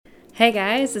Hey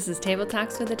guys, this is Table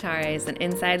Talks with Atares, an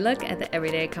inside look at the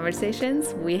everyday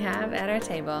conversations we have at our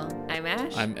table. I'm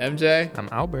Ash. I'm MJ. I'm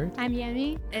Albert. I'm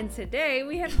Yemi. And today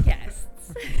we have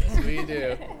guests. Yes, we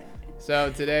do.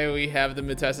 So today we have the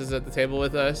Matesses at the table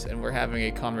with us, and we're having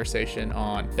a conversation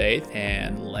on faith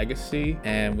and legacy.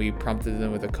 And we prompted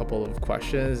them with a couple of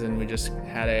questions, and we just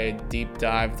had a deep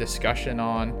dive discussion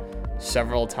on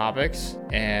several topics.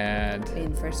 And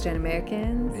Being first-gen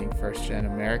Americans.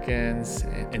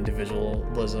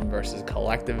 Individualism versus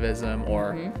collectivism,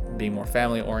 or being more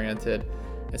family-oriented.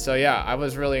 And so, yeah, I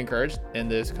was really encouraged in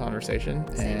this conversation,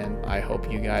 and I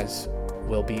hope you guys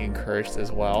will be encouraged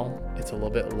as well. It's a little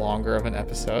bit longer of an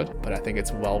episode, but I think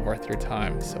it's well worth your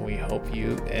time. So we hope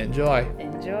you enjoy.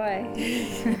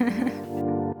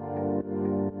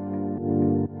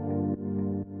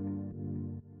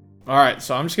 All right,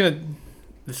 so I'm just gonna,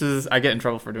 I get in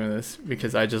trouble for doing this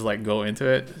because I just go into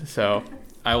it. So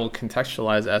I will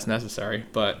contextualize as necessary,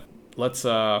 but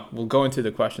we'll go into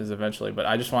the questions eventually. But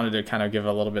I just wanted to kind of give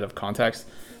a little bit of context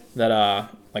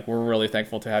that we're really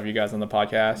thankful to have you guys on the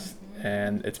podcast.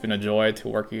 And it's been a joy to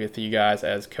work with you guys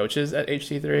as coaches at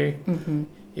HC3,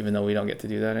 even though we don't get to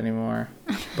do that anymore.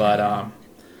 But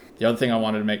the other thing I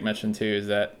wanted to make mention too is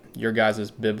that your guys'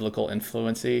 biblical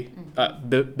fluency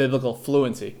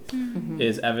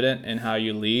is evident in how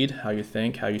you lead, how you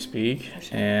think, how you speak,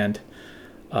 and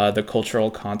the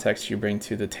cultural context you bring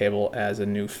to the table as a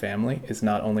new family is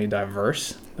not only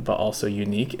diverse, but also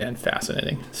unique and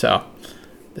fascinating. So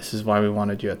this is why we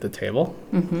wanted you at the table.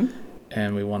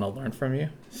 And we want to learn from you.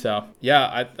 So,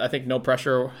 yeah, I think no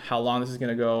pressure how long this is going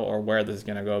to go or where this is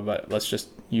going to go, but let's just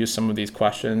use some of these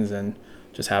questions and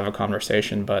just have a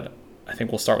conversation. But I think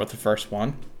we'll start with the first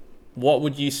one. What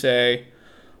would you say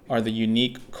are the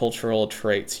unique cultural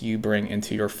traits you bring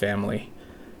into your family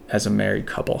as a married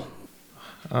couple?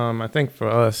 I think for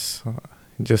us,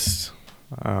 just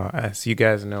as you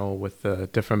guys know, with the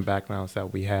different backgrounds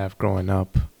that we have growing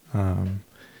up,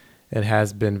 it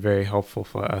has been very helpful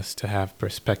for us to have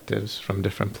perspectives from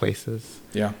different places.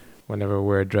 Yeah. Whenever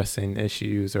we're addressing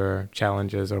issues or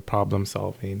challenges or problem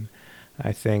solving,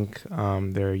 I think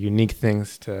there are unique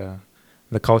things to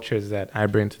the cultures that I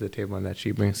bring to the table and that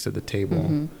she brings to the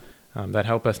table that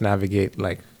help us navigate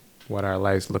what our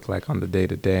lives look like on the day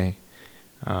to day.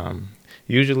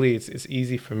 Usually it's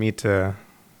easy for me to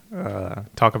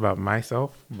talk about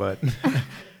myself, but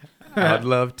I'd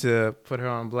love to put her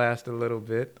on blast a little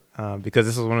bit. Because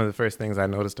this was one of the first things I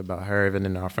noticed about her, even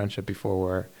in our friendship before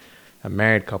we're a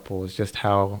married couple, is just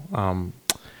how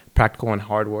practical and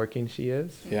hardworking she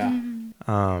is. Yeah.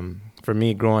 For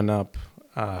me, growing up,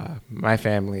 my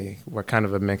family were kind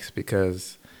of a mix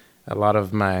because a lot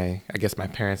of my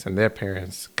parents and their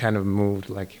parents kind of moved,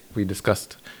 like we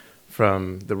discussed,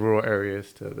 from the rural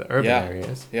areas to the urban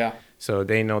areas. Yeah. So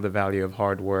they know the value of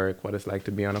hard work, what it's like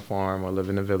to be on a farm or live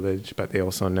in a village, but they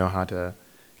also know how to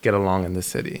get along in the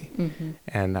city.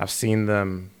 And I've seen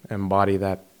them embody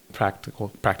that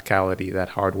practicality, that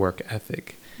hard work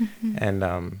ethic.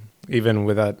 And even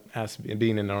without us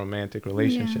being in a romantic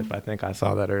relationship, I think I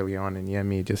saw that early on in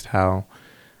Yemi, just how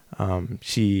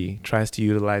she tries to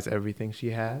utilize everything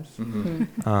she has.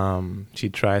 She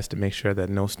tries to make sure that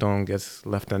no stone gets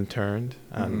left unturned.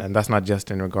 And that's not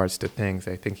just in regards to things.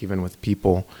 I think even with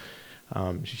people,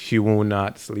 she will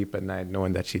not sleep at night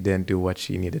knowing that she didn't do what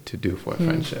she needed to do for a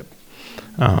friendship.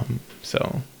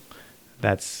 So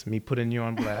that's me putting you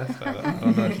on blast. I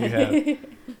don't know if you have anything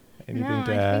to add.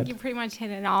 I think you pretty much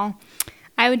hit it all.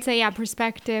 I would say,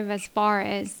 perspective as far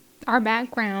as our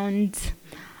background,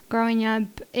 growing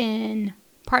up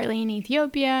partly in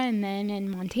Ethiopia and then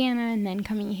in Montana and then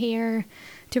coming here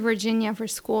to Virginia for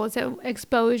school. So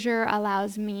exposure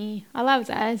allows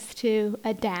us to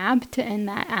adapt in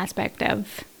that aspect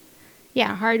of,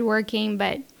 hardworking.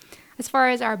 But as far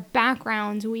as our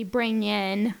backgrounds, we bring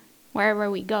in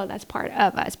wherever we go. That's part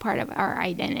of us, part of our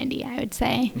identity, I would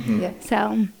say.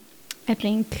 So I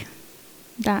think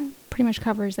that pretty much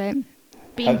covers it.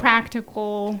 Being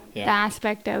practical, the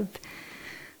aspect of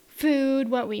food,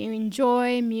 what we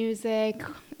enjoy, music,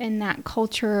 and that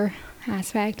culture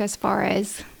aspect as far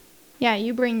as,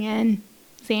 you bring in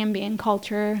Zambian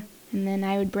culture, and then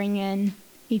I would bring in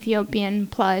Ethiopian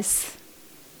plus,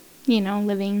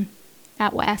 living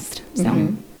out west.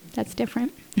 So that's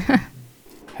different.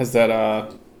 Has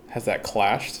that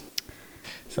clashed?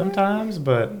 Sometimes,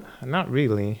 but not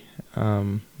really.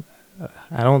 I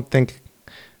don't think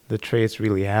the traits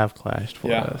really have clashed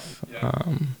for us.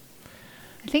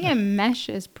 I think it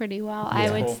meshes pretty well,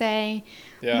 I would say.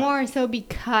 More so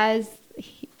because,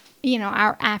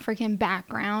 our African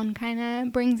background kind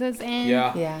of brings us in.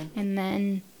 And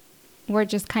then we're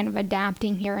just kind of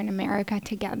adapting here in America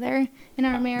together in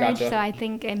our marriage. Gotcha. So I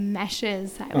think it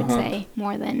meshes, I would say,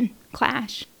 more than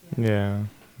clash. Yeah,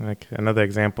 like another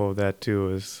example of that too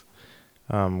is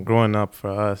growing up for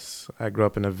us. I grew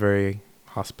up in a very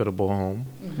hospitable home.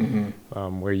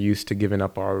 Mm-hmm. We're used to giving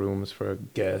up our rooms for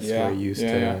guests. Yeah, We're used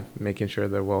yeah, to yeah. making sure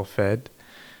they're well fed.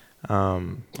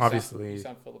 Obviously, You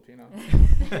sound Filipino.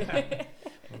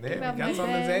 we About got my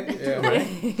something to bed.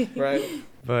 say. Yeah, right.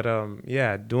 But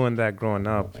yeah, doing that growing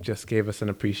up just gave us an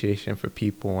appreciation for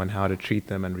people and how to treat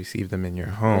them and receive them in your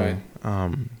home.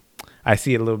 I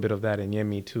see a little bit of that in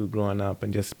Yemi too, growing up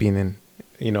and just being in,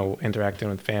 interacting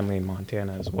with family in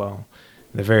Montana as well.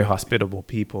 They're very hospitable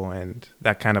people, and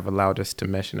that kind of allowed us to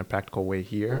mesh in a practical way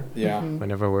here. Yeah.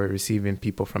 Whenever we're receiving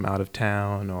people from out of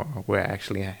town or we're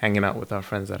actually hanging out with our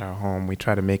friends at our home, we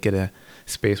try to make it a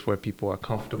space where people are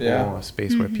comfortable, a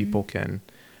space where people can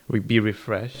be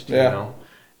refreshed, you know.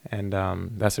 And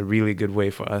that's a really good way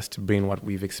for us to bring what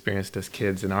we've experienced as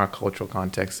kids in our cultural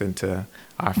context into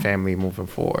our family moving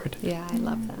forward. Yeah, I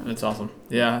love that. It's awesome.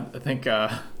 Yeah, I think so.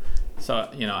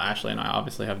 Ashley and I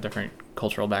obviously have different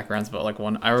cultural backgrounds, but like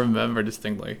one I remember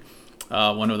distinctly,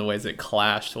 one of the ways it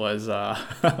clashed was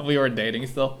we were dating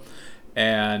still,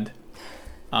 and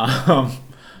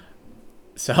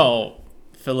so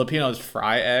Filipinos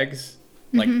fry eggs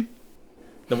like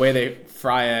the way they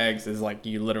fry eggs is like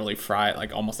you literally fry it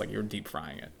like almost like you're deep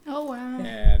frying it. Oh, wow.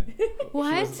 And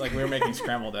What? It was like we were making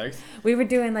scrambled eggs. We were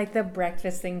doing like the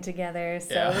breakfast thing together.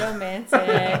 So Yeah.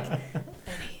 romantic.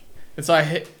 And so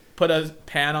I put a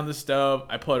pan on the stove.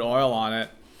 I put oil on it,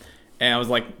 and I was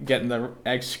like getting the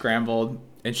eggs scrambled.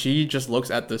 And she just looks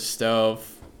at the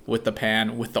stove with the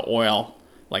pan with the oil,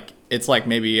 like it's like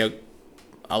maybe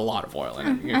a lot of oil in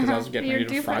it because I was getting ready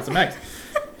to fry some eggs.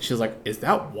 She was like, "Is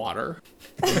that water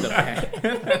in the pan?"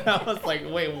 And I was like,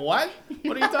 "Wait, what?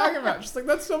 What are you talking about?" She's like,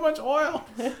 "That's so much oil."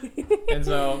 And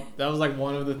so that was like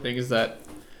one of the things that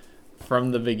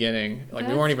from the beginning, like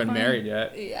we weren't even married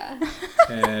yet. Yeah.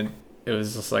 And it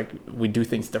was just like we do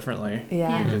things differently.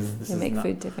 Yeah. Because this We is make not-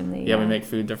 food differently. Yeah, we make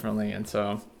food differently, and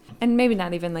so And maybe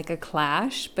not even like a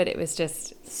clash, but it was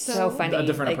just so funny. A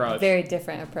different approach. Very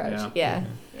different approach. Yeah.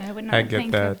 I would not I get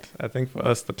think that. I think for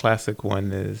us, the classic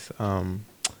one is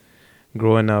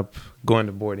growing up, going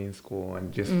to boarding school,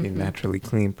 and just being naturally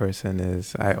clean person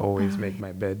is I always make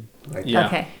my bed like Yeah.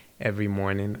 Okay. every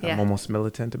morning. Yeah. I'm almost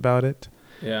militant about it.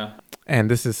 yeah, And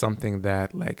this is something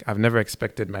that like I've never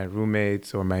expected my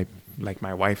roommates or my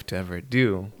wife to ever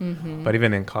do. But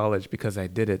even in college, because I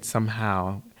did it,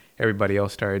 somehow everybody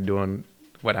else started doing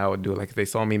what I would do. Like if they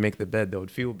saw me make the bed, they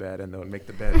would feel bad and they would make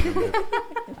the bed. And I'm like,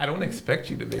 I don't expect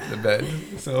you to make the bed.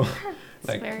 So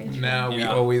like very true. now we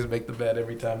Yeah. always make the bed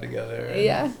every time together. And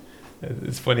Yeah.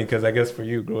 it's funny because I guess for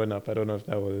you growing up, I don't know if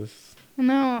that was.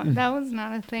 No, that was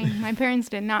not a thing. My parents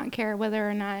did not care whether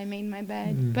or not I made my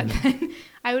bed. But then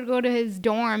I would go to his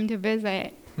dorm to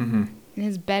visit, and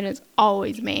his bed is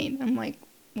always made. I'm like,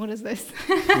 what is this?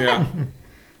 yeah.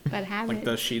 But have Like it.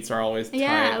 the sheets are always tight.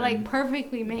 Yeah, like and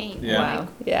perfectly made. Yeah. Wow.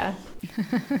 Yeah.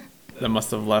 that must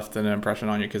have left an impression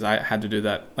on you because I had to do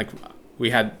that. Like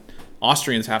we had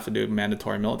Austrians have to do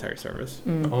mandatory military service,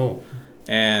 Oh.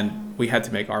 and we had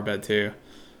to make our bed too.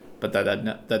 But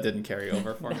that didn't carry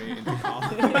over for me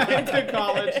into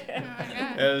college.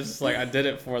 It was just like I did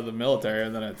it for the military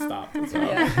and then it stopped. And so,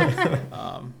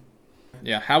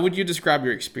 yeah. How would you describe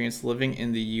your experience living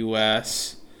in the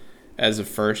U.S. as a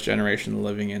first generation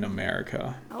living in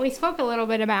America? We spoke a little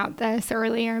bit about this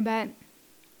earlier, but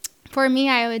for me,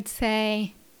 I would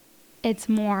say it's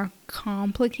more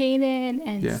complicated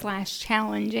and Yeah. /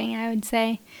 challenging, I would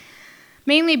say.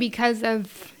 Mainly because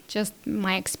of just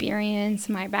my experience,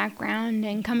 my background,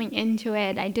 and coming into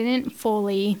it, I didn't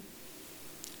fully,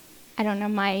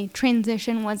 my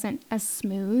transition wasn't as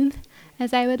smooth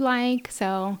as I would like.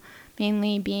 So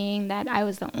mainly being that I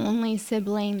was the only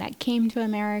sibling that came to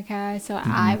America, so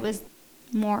I was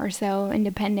more so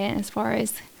independent as far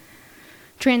as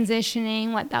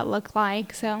transitioning, what that looked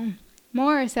like. So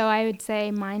more so, I would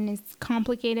say mine is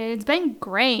complicated. It's been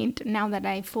great now that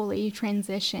I fully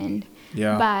transitioned.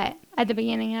 Yeah. But at the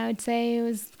beginning, I would say it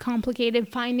was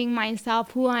complicated finding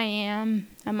myself, who I am.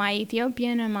 Am I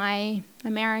Ethiopian? Am I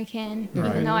American? Right.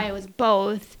 Even though I was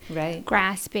both, Right.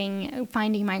 grasping,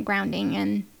 finding my grounding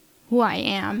and who I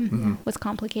am was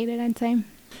complicated, I'd say.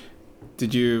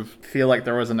 Did you feel like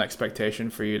there was an expectation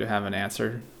for you to have an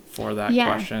answer for that Yeah.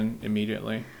 question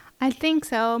immediately? I think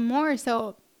so. More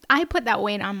so, I put that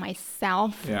weight on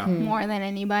myself Yeah. more than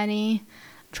anybody.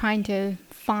 trying to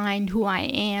find who I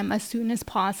am as soon as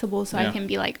possible so I can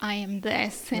be like, I am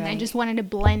this. And I just wanted to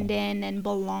blend in and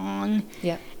belong.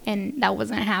 Yeah. And that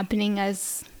wasn't happening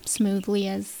as smoothly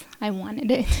as I wanted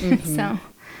it. So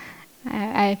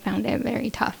I found it very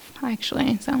tough,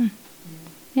 actually. So,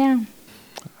 yeah.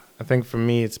 I think for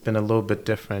me, it's been a little bit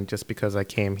different just because I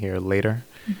came here later.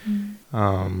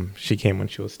 She came when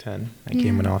she was 10. I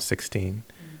came when I was 16.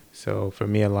 So for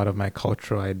me, a lot of my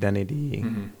cultural identity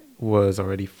was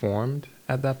already formed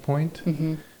at that point.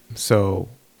 So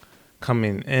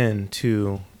coming in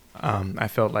too, I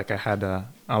felt like I had a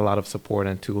lot of support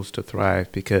and tools to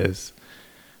thrive because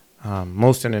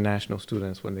most international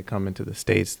students, when they come into the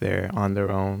States, they're on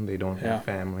their own. They don't have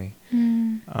family.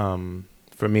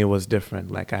 For me, it was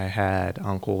different. Like I had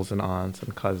uncles and aunts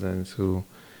and cousins who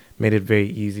made it very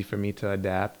easy for me to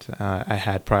adapt. I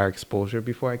had prior exposure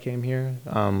before I came here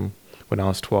when I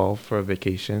was 12 for a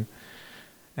vacation.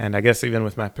 And I guess even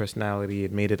with my personality,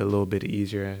 it made it a little bit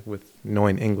easier with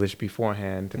knowing English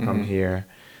beforehand to come here.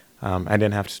 I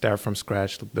didn't have to start from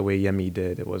scratch the way Yemi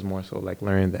did. It was more so like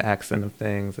learning the accent of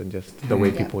things and just the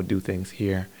way people do things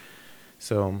here.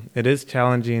 So it is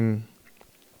challenging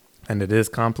and it is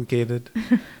complicated.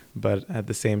 But at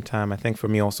the same time, I think for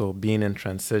me also being in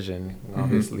transition,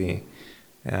 obviously,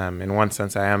 in one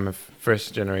sense, I am a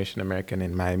first generation American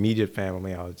in my immediate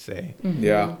family, I would say.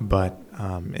 Yeah. But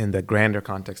in the grander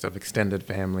context of extended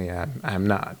family, I'm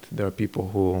not. There are people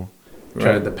who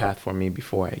treaded the path for me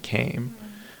before I came.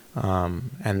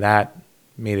 And that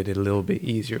made it a little bit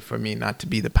easier for me not to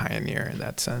be the pioneer in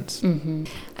that sense.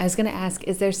 I was going to ask,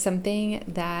 is there something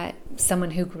that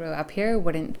someone who grew up here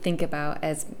wouldn't think about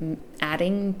as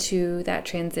adding to that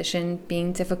transition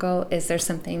being difficult? Is there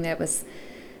something that was,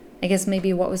 I guess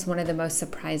maybe what was one of the most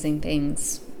surprising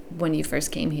things when you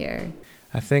first came here?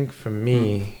 I think for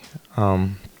me,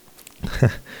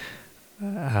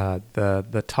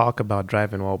 the talk about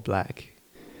driving while black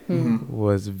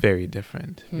was very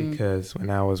different because when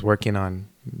I was working on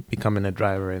becoming a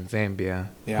driver in Zambia,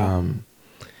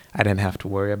 I didn't have to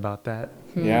worry about that.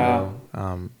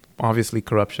 Obviously,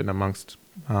 corruption amongst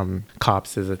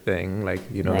cops is a thing.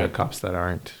 Like, there are cops that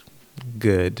aren't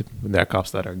good. There are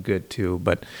cops that are good too.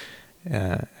 But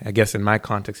I guess in my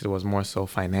context, it was more so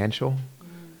financial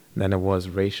than it was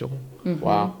racial.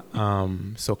 Wow.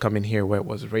 So coming here where it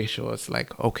was racial, it's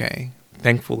like, okay,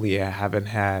 thankfully I haven't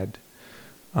had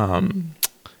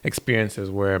experiences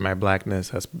where my blackness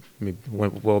has,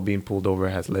 while being pulled over,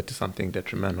 has led to something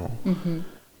detrimental.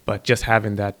 But just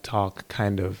having that talk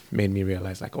kind of made me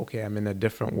realize, like, okay, I'm in a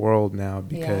different world now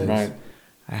because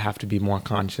I have to be more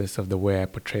conscious of the way I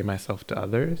portray myself to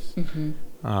others.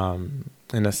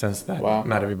 In a sense that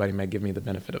not everybody might give me the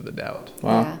benefit of the doubt.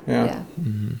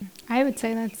 I would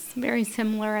say that's very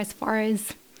similar as far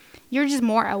as you're just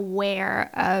more aware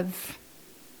of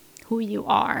who you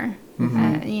are,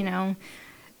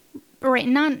 right?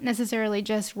 Not necessarily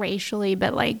just racially,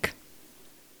 but like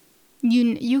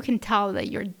you can tell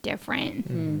that you're different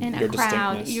in a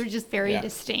crowd. You're just very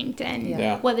distinct,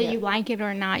 and whether you like it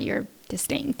or not, you're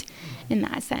distinct in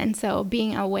that sense. So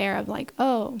being aware of like,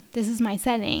 oh, this is my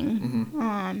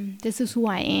setting, this is who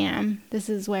I am, this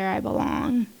is where I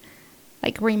belong,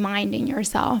 like reminding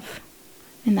yourself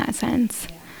in that sense.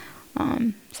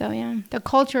 The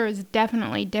culture is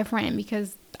definitely different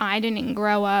because I didn't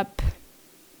grow up,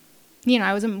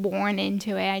 I wasn't born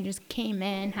into it. I just came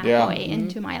in halfway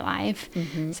into my life.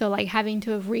 So like having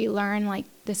to relearn like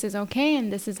this is okay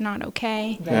and this is not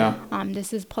okay.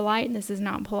 This is polite, this is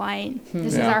not polite.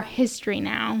 This is our history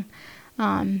now.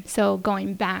 So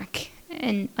going back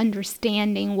and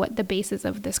understanding what the basis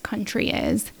of this country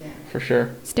is. For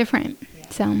sure. It's different.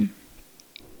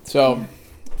 So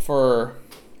for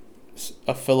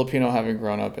a Filipino having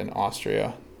grown up in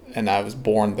Austria, and I was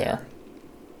born there,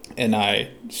 and I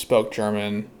spoke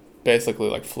German basically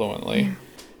like fluently,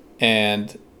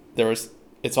 and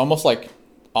it's almost like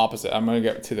opposite. I'm going to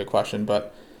get to the question,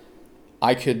 but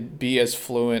I could be as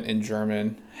fluent in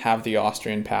German, have the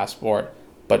Austrian passport,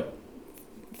 but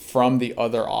from the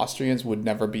other Austrians would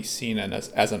never be seen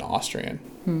as an Austrian.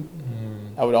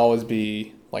 I would always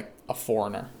be like a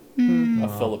foreigner, a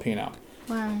Filipino.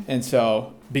 Wow. And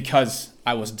so because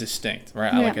I was distinct,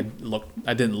 right? I didn't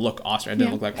look Austrian. I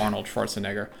didn't look like Arnold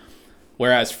Schwarzenegger.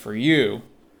 Whereas for you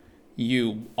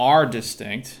are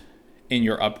distinct in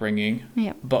your upbringing,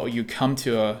 but you come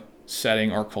to a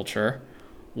setting or culture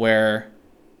where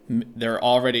they're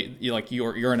already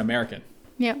you're an American.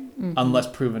 Unless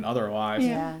proven otherwise.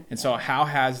 And so how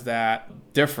has that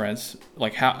difference,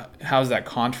 like how's that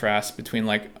contrast between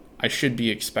like I should be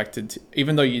expected to,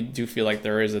 even though you do feel like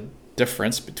there is a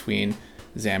difference between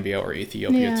Zambia or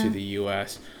Ethiopia to the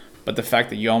U.S. But the fact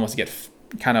that you almost get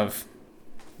kind of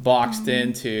boxed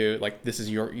into like, this is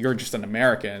you're just an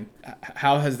American.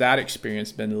 How has that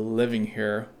experience been living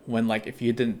here when, like, if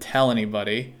you didn't tell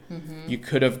anybody, you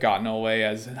could have gotten away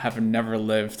as having never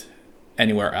lived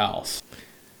anywhere else?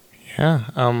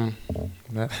 Yeah,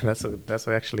 that's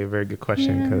actually a very good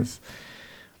question, because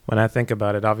when I think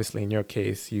about it, obviously in your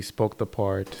case, you spoke the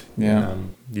part.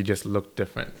 You just looked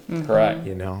different. Correct.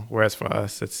 You know, whereas for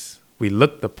us, we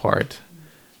look the part,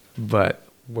 but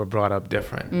we're brought up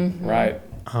different. Right.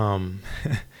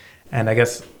 And I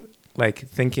guess, like,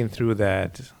 thinking through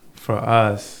that for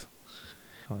us,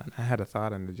 hold on, I had a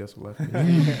thought and it just left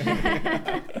me.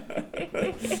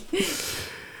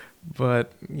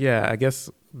 But yeah, I guess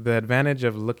the advantage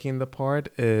of looking the part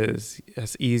is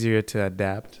it's easier to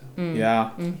adapt. Yeah.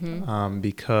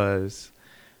 Because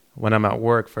when I'm at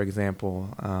work, for example,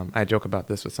 I joke about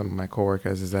this with some of my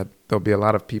coworkers, is that there'll be a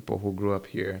lot of people who grew up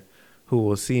here who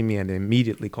will see me and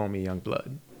immediately call me young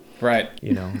blood. Right.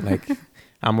 You know, like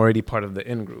I'm already part of the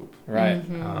in group. Right.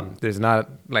 There's not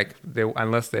like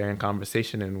unless they're in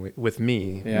conversation with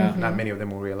me. Not many of them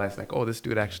will realize like, oh, this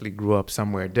dude actually grew up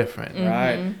somewhere different.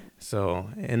 Right. So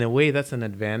in a way, that's an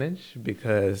advantage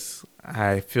because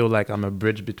I feel like I'm a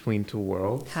bridge between two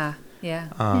worlds.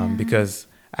 Because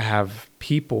I have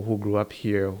people who grew up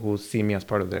here who see me as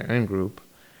part of their in group.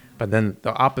 But then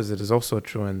the opposite is also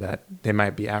true in that they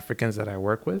might be Africans that I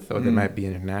work with, or they might be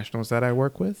internationals that I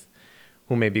work with,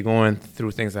 who may be going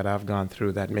through things that I've gone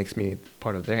through that makes me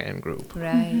part of their in group.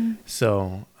 Right.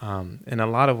 So in a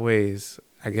lot of ways,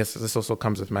 I guess this also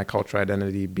comes with my cultural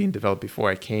identity being developed before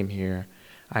I came here.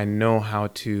 I know how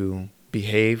to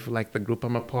behave like the group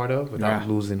I'm a part of without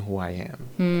losing who I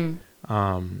am.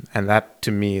 And that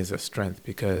to me is a strength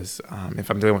because if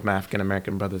I'm dealing with my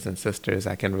African-American brothers and sisters,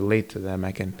 I can relate to them.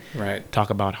 I can talk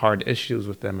about hard issues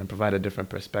with them and provide a different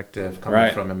perspective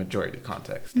coming from a majority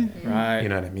context. Right. You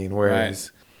know what I mean?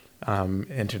 Whereas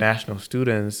international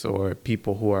students or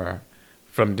people who are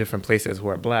from different places who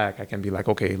are Black, I can be like,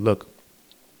 okay, look,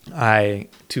 I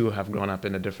too have grown up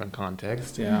in a different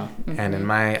context. And in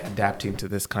my adapting to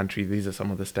this country, these are some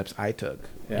of the steps I took.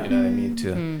 You know what I mean?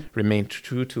 To remain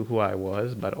true to who I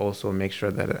was, but also make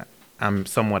sure that I'm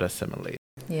somewhat assimilated.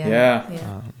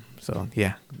 So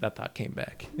yeah, that thought came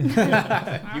back. You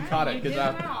caught it. Good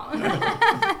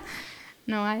job.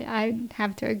 No, I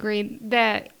have to agree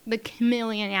that the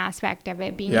chameleon aspect of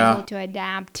it, being able to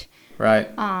adapt. Right.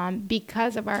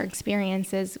 Because of our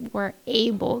experiences, we're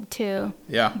able to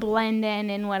blend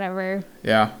in whatever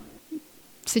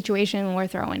situation we're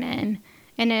throwing in.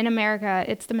 And in America,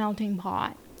 it's the melting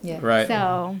pot. Right.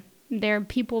 So there are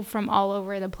people from all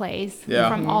over the place,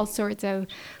 from all sorts of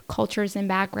cultures and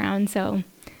backgrounds. So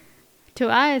to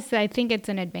us, I think it's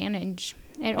an advantage.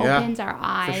 It opens our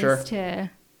eyes to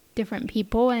different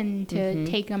people and to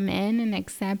take them in and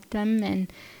accept them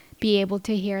and be able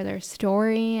to hear their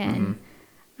story. And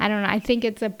I don't know, I think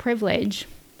it's a privilege,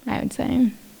 I would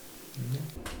say.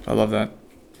 I love that.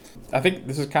 I think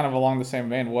this is kind of along the same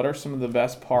vein. What are some of the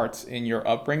best parts in your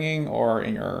upbringing or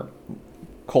in your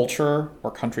culture or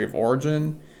country of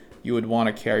origin you would want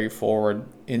to carry forward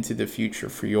into the future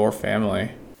for your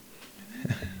family?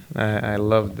 I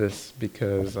love this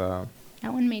because...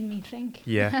 that one made me think.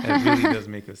 Yeah, it really does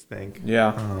make us think.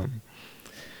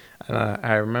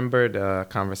 I remembered a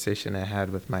conversation I had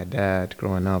with my dad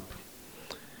growing up,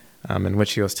 in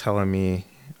which he was telling me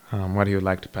what he would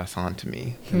like to pass on to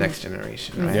me, the next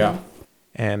generation, right?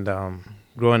 And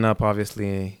growing up,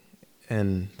 obviously,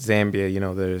 in Zambia, you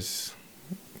know, there's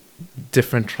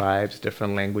different tribes,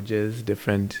 different languages,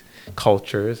 different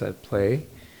cultures at play.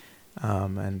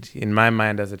 And in my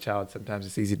mind as a child, sometimes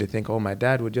it's easy to think, oh, my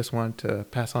dad would just want to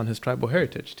pass on his tribal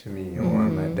heritage to me, or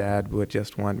my dad would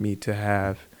just want me to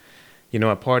have, you know,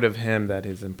 a part of him that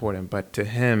is important. But to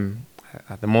him,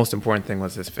 the most important thing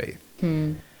was his faith.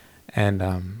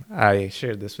 And I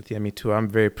shared this with Yemi too. I'm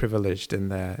very privileged in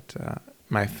that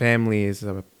my family is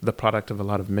the product of a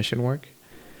lot of mission work.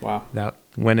 Wow. That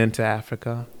went into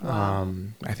Africa.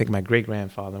 I think my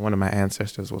great-grandfather, one of my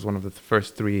ancestors, was one of the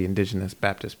first 3 indigenous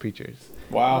Baptist preachers.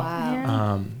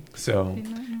 Wow. So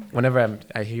whenever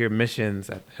I hear missions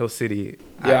at Hill City,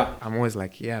 I'm always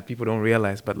like, people don't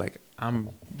realize, but like I'm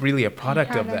really a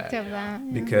product of that.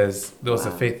 Because there was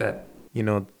a faith that, you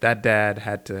know, that dad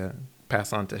had to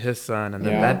pass on to his son, and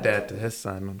then that dad to his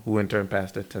son, who in turn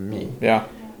passed it to me.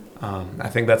 I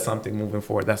think that's something moving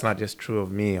forward. That's not just true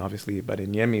of me, obviously, but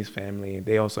in Yemi's family,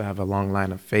 they also have a long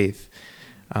line of faith.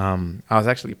 I was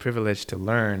actually privileged to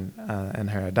learn in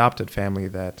her adopted family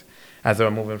that as they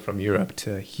were moving from Europe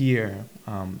to here,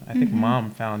 I think Mom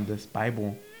found this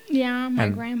Bible Yeah, my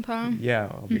And- grandpa. Yeah,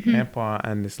 of your grandpa,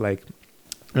 and it's like,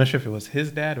 I'm not sure if it was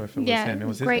his dad or if it was him. It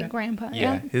was his great dad. grandpa.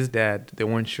 Yeah, his dad. They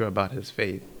weren't sure about his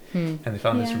faith, and they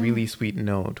found this Yeah. really sweet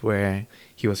note where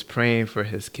he was praying for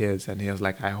his kids, and he was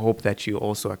like, "I hope that you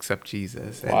also accept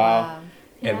Jesus." And Wow.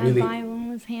 it Yeah, really Bible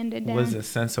was handed down. was a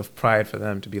sense of pride for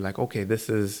them to be like, okay, this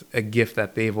is a gift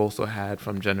that they've also had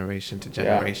from generation to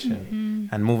generation,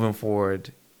 and moving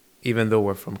forward, even though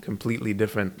we're from completely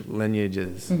different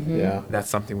lineages, Yeah. that's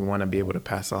something we want to be able to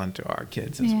pass on to our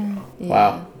kids as Yeah. well.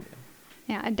 Wow.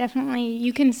 Yeah, definitely.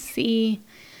 You can see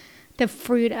the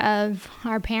fruit of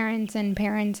our parents and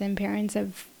parents and parents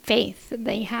of faith that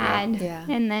they had, Yeah.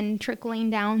 and then trickling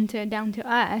down to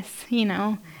us,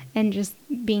 and just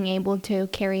being able to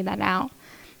carry that out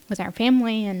with our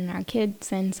family and our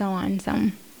kids and so on.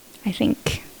 So I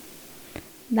think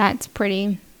that's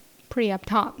pretty up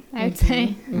top, I would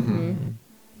say,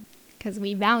 because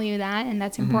we value that, and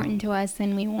that's important to us,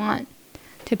 and we want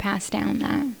to pass down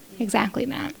that. Exactly,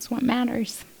 that's what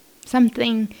matters.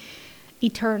 Something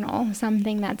eternal,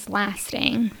 something that's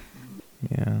lasting.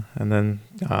 Yeah, and then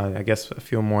I guess a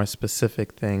few more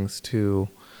specific things too.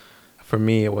 For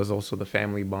me, it was also the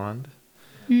family bond.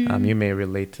 You may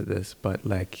relate to this, but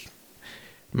like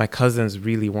my cousins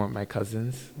really weren't my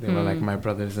cousins. They were like my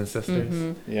brothers and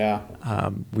sisters. Yeah.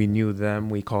 We knew them.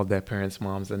 We called their parents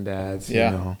moms and dads.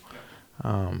 Yeah. You know,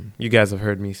 you guys have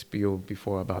heard me spiel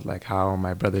before about like how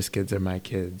my brother's kids are my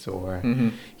kids, or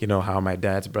you know, how my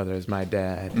dad's brother is my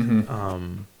dad.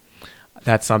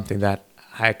 That's something that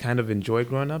I kind of enjoyed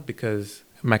growing up because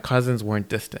my cousins weren't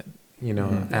distant. You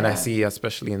know, and I see,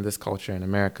 especially in this culture in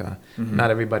America, not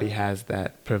everybody has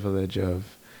that privilege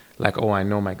of like, oh, I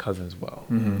know my cousins well.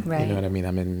 Right. You know what I mean?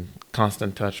 I'm in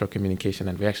constant touch or communication,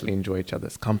 and we actually enjoy each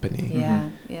other's company.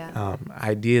 Yeah. Yeah.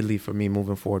 Ideally, for me,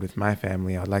 moving forward with my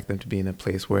family, I'd like them to be in a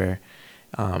place where,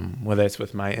 whether it's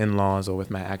with my in-laws or with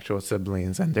my actual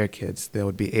siblings and their kids, they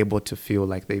would be able to feel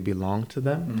like they belong to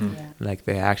them, like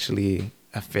they're actually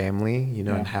a family, you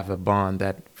know, and have a bond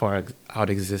that far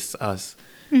out exists us.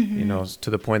 You know, to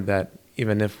the point that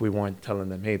even if we weren't telling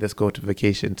them, hey, let's go to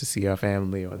vacation to see our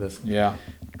family, or let's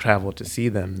travel to see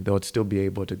them, they would still be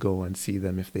able to go and see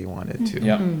them if they wanted to.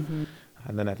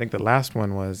 And then I think the last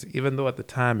one was, even though at the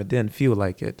time it didn't feel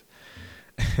like it,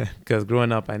 because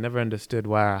growing up, I never understood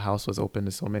why our house was open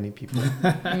to so many people.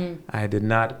 I did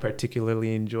not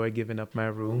particularly enjoy giving up my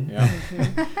room.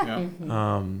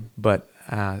 But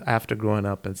after growing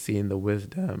up and seeing the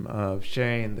wisdom of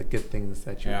sharing the good things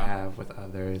that you have with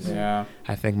others,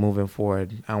 I think moving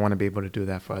forward, I want to be able to do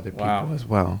that for other people as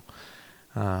well.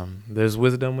 There's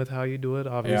wisdom with how you do it.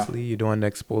 Obviously, you don't want to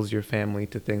expose your family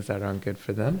to things that aren't good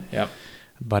for them.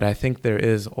 But I think there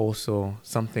is also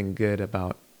something good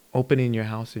about opening your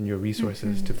house and your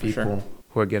resources to people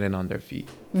who are getting on their feet.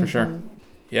 For sure.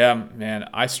 Yeah, man,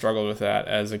 I struggled with that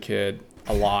as a kid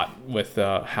a lot, with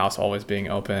the house always being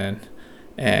open.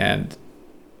 And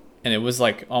it was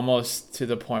like almost to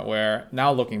the point where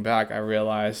now looking back, I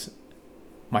realize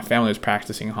my family was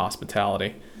practicing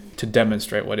hospitality to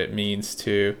demonstrate what it means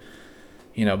to,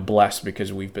 you know, bless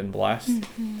because we've been blessed.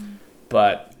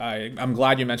 But I'm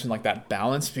glad you mentioned like that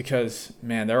balance, because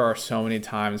man, there are so many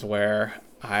times where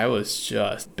I was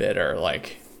just bitter,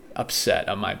 like upset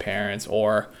at my parents,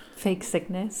 or Fake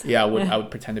sickness. I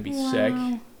would pretend to be sick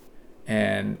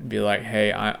and be like,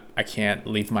 hey, I can't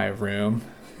leave my room,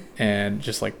 and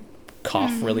just like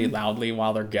cough really loudly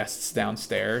while their guests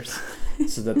downstairs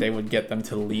so that they would get them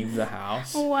to leave the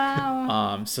house.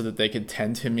 So that they could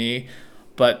tend to me.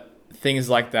 But things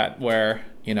like that where,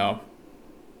 you know,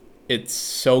 it's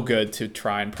so good to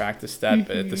try and practice that,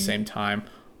 but at the same time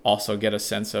also get a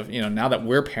sense of, you know, now that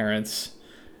we're parents,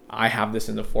 I have this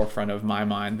in the forefront of my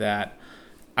mind that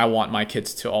I want my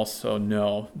kids to also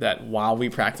know that while we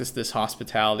practice this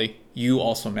hospitality, you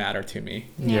also matter to me.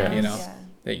 You know,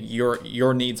 that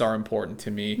your needs are important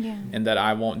to me, and that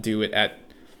I won't do it at,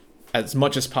 as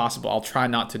much as possible, I'll try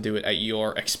not to do it at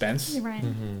your expense,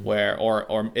 where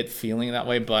or it feeling that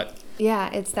way. But yeah,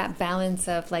 it's that balance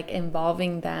of like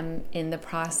involving them in the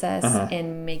process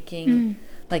and making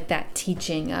like that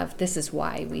teaching of, this is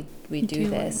why we do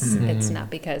this. It's not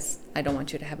because I don't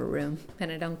want you to have a room and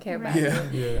I don't care about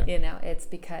you. You know, it's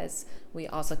because we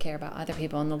also care about other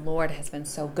people, and the Lord has been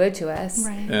so good to us,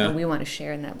 and we want to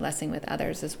share in that blessing with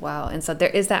others as well. And so there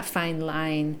is that fine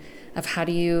line of how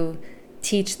do you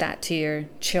teach that to your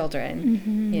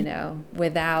children, you know,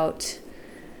 without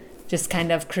just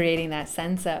kind of creating that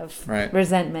sense of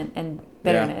resentment and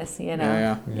bitterness, you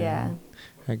know.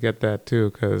 I get that too,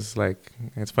 because like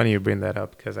it's funny you bring that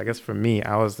up, because I guess for me,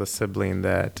 I was the sibling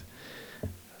that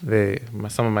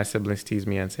some of my siblings tease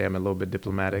me and say I'm a little bit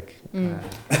diplomatic. You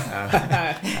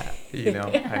know,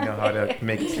 I know how to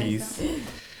make peace.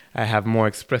 I have more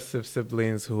expressive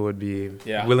siblings who would be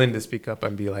willing to speak up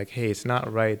and be like, hey, it's not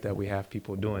right that we have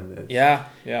people doing this. Yeah.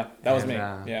 That was me.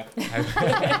 Yeah.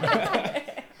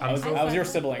 I was your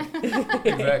sibling.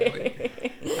 Exactly.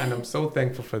 And I'm so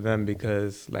thankful for them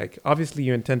because, like, obviously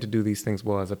you intend to do these things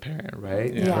well as a parent,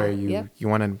 right? Yeah. Where you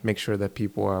want to make sure that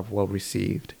people are well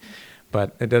received.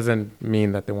 But it doesn't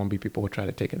mean that there won't be people who try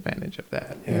to take advantage of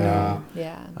that.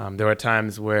 There were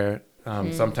times where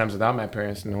sometimes without my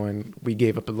parents knowing, we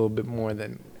gave up a little bit more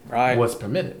than was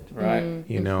permitted. Right.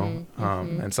 You know?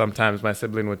 And sometimes my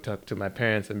sibling would talk to my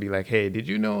parents and be like, hey, did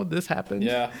you know this happened?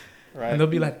 Yeah. Right. And they'll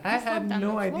be like, I had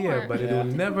no idea, but it will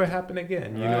never happen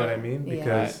again. You know what I mean?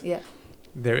 Because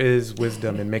there is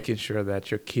wisdom in making sure that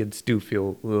your kids do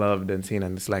feel loved and seen.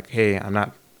 And it's like, hey,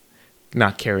 I'm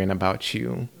not caring about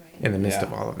you in the midst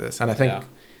of all of this. And I think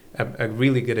a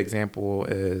really good example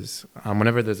is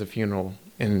whenever there's a funeral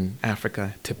in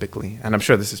Africa, typically, and I'm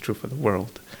sure this is true for the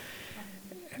world,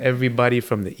 everybody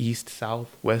from the east,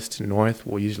 south, west, north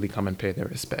will usually come and pay their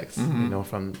respects, you know,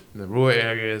 from the rural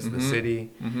areas, the city,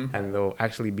 and there'll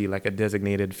actually be like a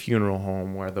designated funeral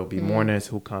home where there'll be mourners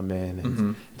who come in,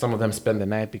 and some of them spend the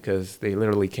night because they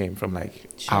literally came from like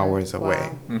hours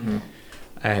away.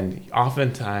 And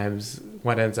oftentimes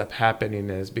what ends up happening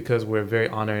is, because we're very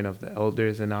honoring of the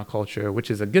elders in our culture, which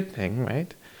is a good thing,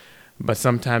 right? But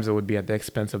sometimes it would be at the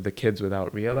expense of the kids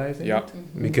without realizing it,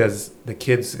 because the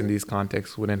kids in these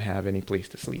contexts wouldn't have any place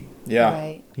to sleep. Yeah.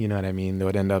 Right. You know what I mean? They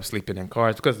would end up sleeping in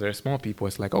cars because they're small people.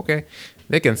 It's like, okay,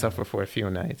 they can suffer for a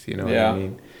few nights, you know what I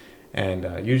mean?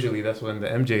 And usually that's when the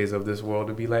MJs of this world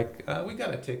would be like, we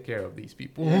got to take care of these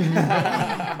people. You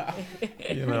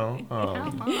know?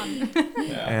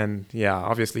 And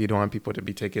obviously you don't want people to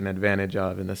be taken advantage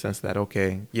of in the sense that,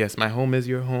 okay, yes, my home is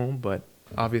your home, but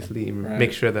obviously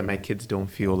make sure that my kids don't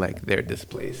feel like they're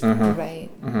displaced. Right.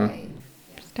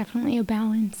 It's definitely a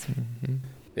balance.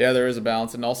 Yeah, there is a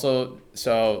balance. And also,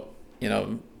 so, you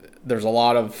know, there's a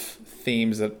lot of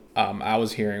themes that I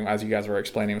was hearing as you guys were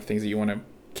explaining, things that you want to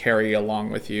carry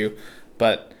along with you.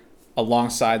 But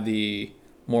alongside the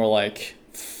more like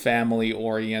family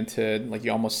oriented, like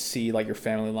you almost see like your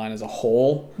family line as a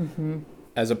whole,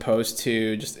 as opposed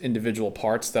to just individual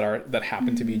parts that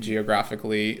happen to be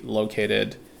geographically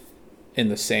located in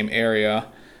the same area.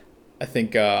 I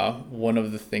think one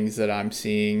of the things that I'm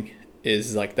seeing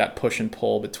is like that push and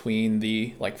pull between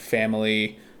the like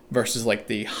family versus like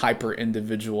the hyper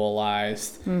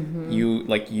individualized.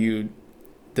 You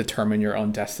determine your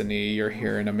own destiny. You're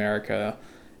here in America,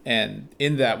 and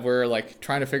in that we're like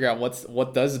trying to figure out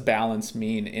what does balance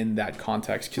mean in that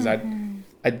context, because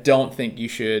I don't think you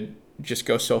should just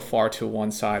go so far to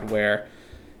one side where,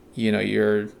 you know,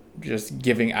 you're just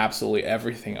giving absolutely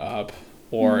everything up,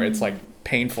 or it's like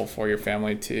painful for your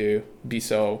family to be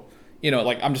so, you know,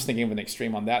 like I'm just thinking of an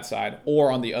extreme on that side,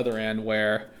 or on the other end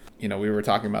where, you know, we were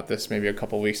talking about this maybe a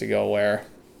couple of weeks ago where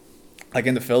like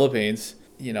in the Philippines,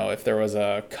 you know, if there was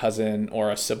a cousin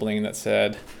or a sibling that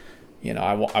said, you know,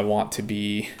 I want to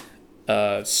be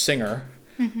a singer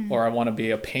or I want to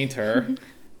be a painter,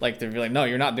 like they'd be like, no,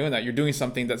 you're not doing that. You're doing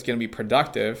something that's going to be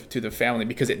productive to the family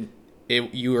because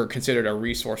you are considered a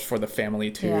resource for the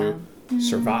family to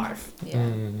survive.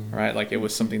 Right? Like it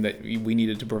was something that we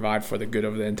needed to provide for the good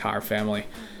of the entire family.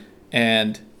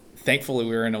 And thankfully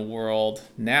we're in a world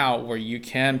now where you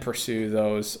can pursue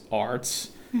those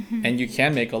arts and you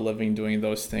can make a living doing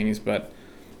those things. But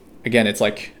again, it's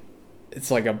like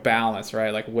a balance,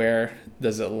 right? Like where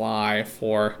does it lie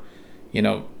for, you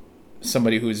know,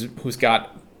 somebody who's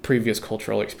got previous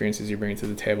cultural experiences you bring to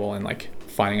the table and like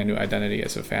finding a new identity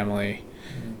as a family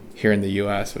here in the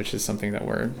US, which is something that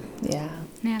we're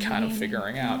kind of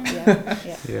figuring out.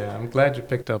 Yeah, I'm glad you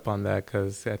picked up on that,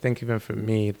 because I think even for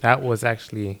me, that was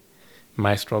actually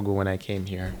my struggle when I came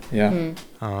here.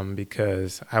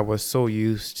 Because I was so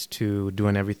used to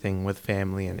doing everything with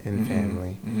family and in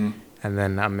family. And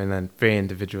then I'm in a very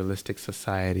individualistic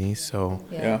society. So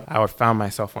I found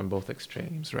myself on both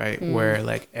extremes, right? Where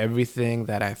like everything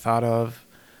that I thought of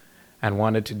and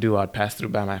wanted to do, I'd pass through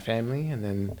by my family. And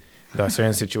then there are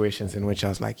certain situations in which I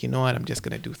was like, you know what, I'm just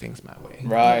going to do things my way.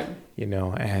 Right. You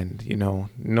know, and, you know,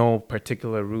 no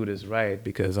particular route is right,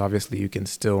 because obviously you can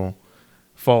still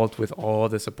fault with all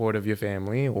the support of your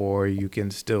family, or you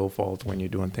can still fault when you're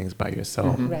doing things by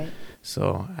yourself. Right.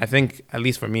 So I think, at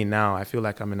least for me now, I feel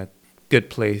like I'm in a good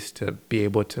place to be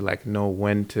able to like know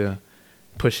when to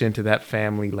push into that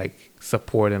family like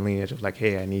support and lineage of like,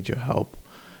 hey, I need your help,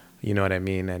 you know what I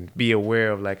mean, and be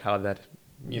aware of like how that,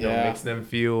 you know, makes them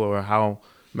feel, or how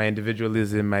my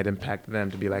individualism might impact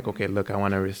them to be like, okay, look, I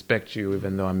want to respect you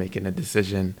even though I'm making a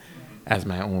decision as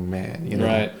my own man, you know.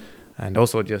 Right. And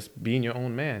also just being your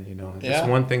own man, you know. It's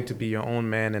one thing to be your own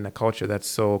man in a culture that's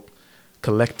so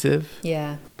collective.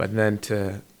 Yeah. But then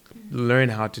to learn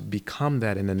how to become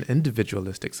that in an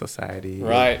individualistic society.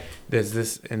 Right. There's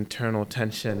this internal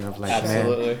tension of like,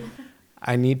 Absolutely. man,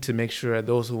 I need to make sure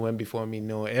those who went before me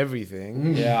know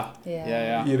everything. Yeah. Yeah.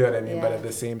 Yeah. You know what I mean? Yeah. But at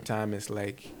the same time, it's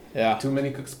like, Yeah. too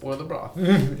many cooks spoil the broth.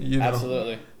 You know?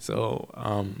 Absolutely. So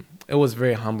it was a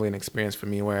very humbling experience for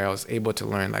me where I was able to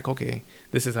learn like, okay,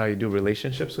 this is how you do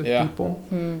relationships with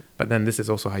people. But then this is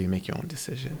also how you make your own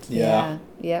decisions. Yeah.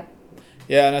 Yep.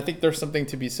 Yeah, and I think there's something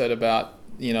to be said about,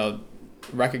 you know,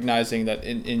 recognizing that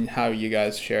in how you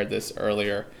guys shared this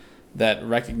earlier, that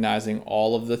recognizing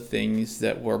all of the things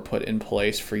that were put in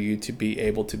place for you to be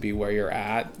able to be where you're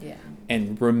at,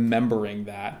 and remembering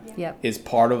that is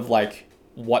part of like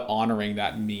what honoring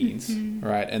that means,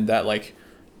 right? And that like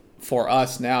for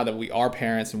us now that we are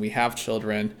parents and we have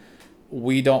children,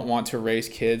 we don't want to raise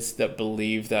kids that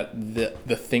believe that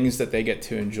the things that they get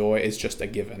to enjoy is just a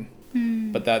given,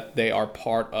 but that they are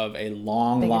part of a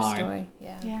long Bigger line story.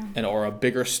 and or a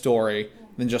bigger story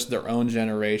than just their own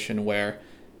generation, where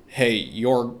hey,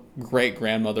 your great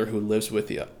grandmother who lives with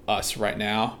us right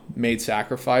now made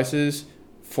sacrifices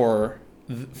for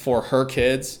her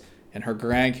kids and her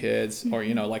grandkids, or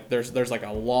you know, like there's like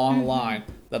a long line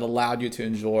that allowed you to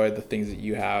enjoy the things that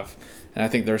you have. And I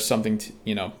think there's something to,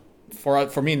 you know,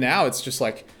 for me now, it's just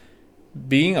like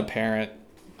being a parent,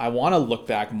 I want to look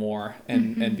back more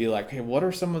and be like, hey, what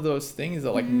are some of those things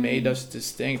that like made us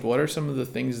distinct? What are some of the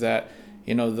things that,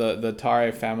 you know, the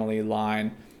Tare family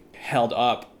line held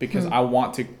up? Because I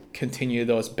want to continue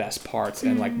those best parts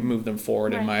and like move them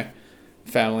forward in my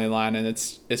family line. And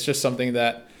it's just something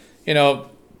that, you know,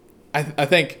 I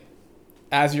think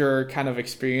as you're kind of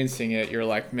experiencing it, you're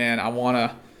like, man,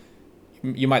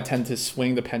 you might tend to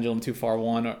swing the pendulum too far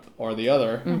one or the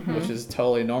other, which is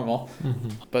totally normal.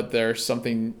 But there's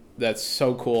something that's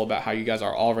so cool about how you guys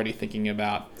are already thinking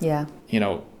about, you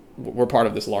know, we're part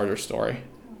of this larger story,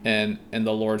 and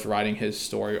the Lord's writing his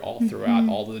story all throughout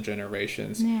all of the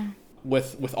generations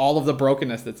with all of the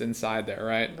brokenness that's inside there,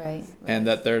 right? And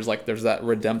that there's that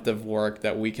redemptive work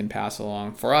that we can pass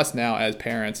along for us now as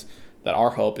parents, that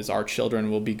our hope is our children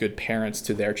will be good parents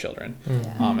to their children.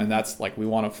 And that's like, we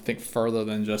want to think further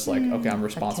than just like, okay, I'm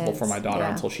responsible for my daughter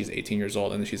until she's 18 years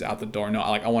old and then she's out the door. No,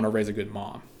 like I want to raise a good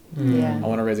mom. I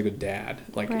want to raise a good dad,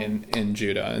 like in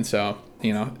Judah. And so,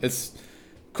 you know, it's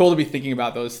cool to be thinking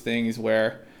about those things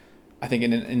where I think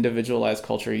in an individualized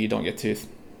culture, you don't get to,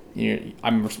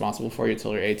 I'm responsible for you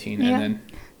till you're 18 and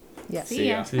then see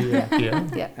ya.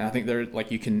 And I think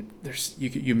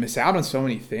you miss out on so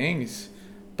many things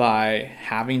by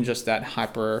having just that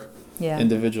hyper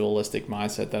individualistic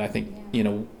mindset that I think, you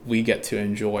know, we get to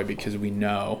enjoy because we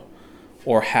know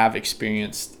or have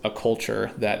experienced a culture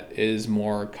that is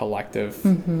more collective.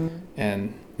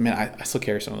 And I mean, I still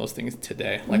carry some of those things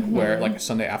today, like where like a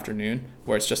Sunday afternoon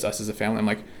where it's just us as a family, I'm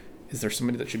like, is there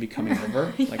somebody that should be coming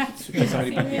over? Like, should somebody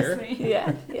be here?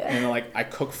 And like, I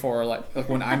cook for like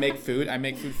when I make food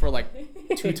for like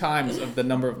 2 times of the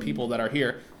number of people that are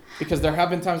here, because there have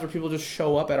been times where people just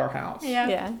show up at our house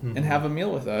and have a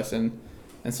meal with us, and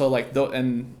so like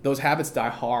those habits die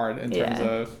hard in terms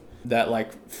of that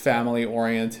like family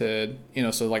oriented, you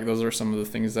know. So like those are some of the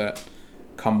things that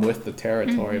come with the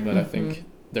territory, but I think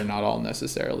they're not all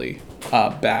necessarily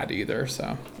bad either.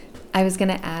 So I was going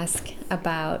to ask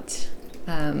about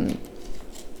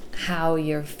how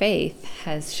your faith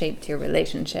has shaped your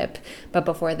relationship. But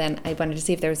before then, I wanted to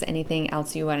see if there was anything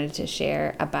else you wanted to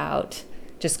share about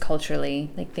just culturally,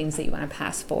 like things that you want to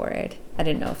pass forward. I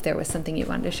didn't know if there was something you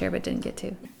wanted to share but didn't get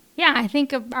to. Yeah, I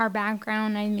think of our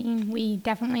background. I mean, we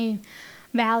definitely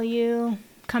value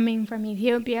coming from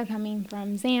Ethiopia, coming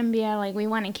from Zambia. Like, we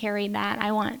want to carry that.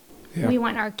 We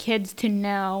want our kids to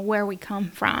know where we come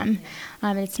from.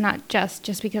 It's not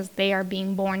just because they are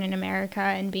being born in America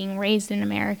and being raised in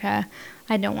America.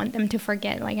 I don't want them to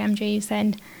forget, like MJ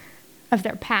said, of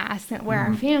their past, where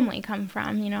our family come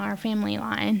from, you know, our family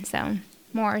line. So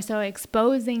more so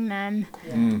exposing them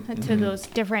to those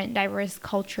different diverse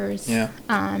cultures,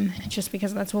 just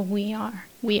because that's what we are.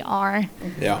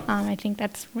 I think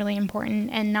that's really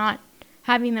important, and not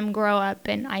having them grow up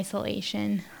in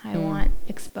isolation. I want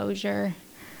exposure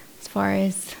as far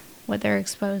as what they're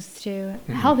exposed to.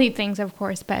 Healthy things, of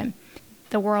course, but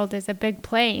the world is a big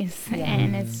place,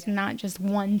 and it's not just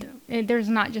there's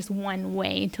not just one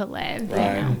way to live, you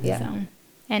know? So,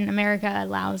 and America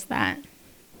allows that.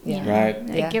 You know?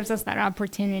 It gives us that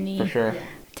opportunity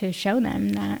to show them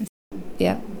that.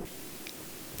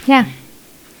 Yeah.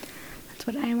 That's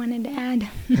what I wanted to add.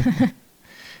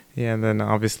 Yeah, and then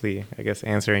obviously, I guess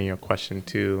answering your question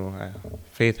too,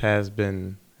 faith has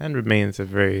been and remains a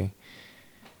very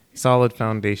solid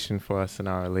foundation for us in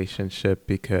our relationship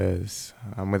because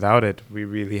without it, we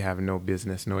really have no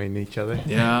business knowing each other.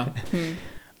 Yeah.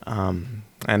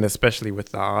 And especially with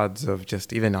the odds of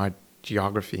just even our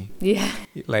geography. Yeah.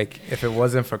 Like, if it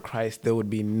wasn't for Christ, there would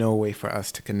be no way for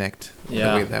us to connect the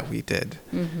way that we did.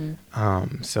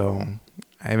 So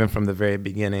even from the very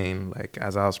beginning, like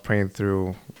as I was praying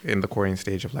through in the courting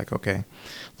stage of like, okay,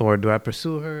 Lord, do I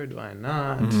pursue her? Do I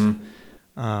not?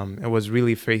 It was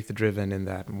really faith driven in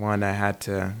that one, I had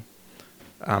to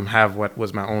have what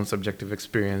was my own subjective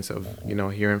experience of,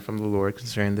 hearing from the Lord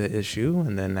concerning the issue.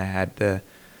 And then I had the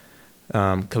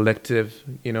collective,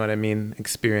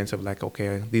 experience of like,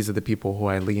 okay, these are the people who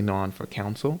I lean on for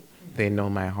counsel. They know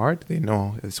my heart. They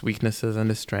know its weaknesses and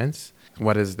its strengths.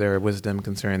 What is their wisdom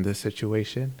concerning this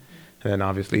situation? And then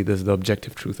obviously there's the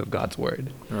objective truth of God's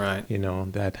word. Right.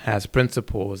 That has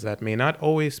principles that may not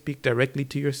always speak directly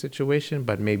to your situation,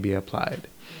 but may be applied.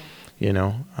 And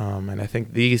I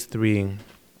think these three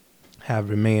have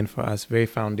remained for us very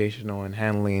foundational in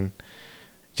handling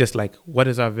just like, what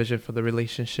is our vision for the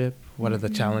relationship? What are the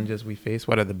challenges we face?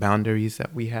 What are the boundaries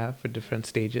that we have for different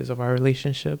stages of our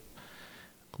relationship?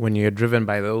 When you're driven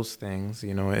by those things,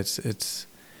 it's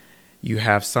you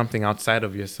have something outside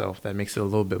of yourself that makes it a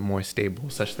little bit more stable,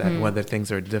 such that whether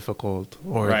things are difficult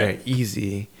or they're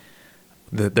easy,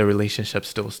 the relationship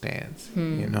still stands.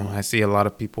 I see a lot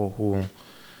of people who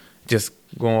just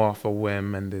go off a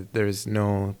whim, and there's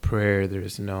no prayer,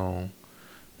 there's no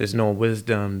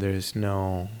wisdom, there's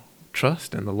no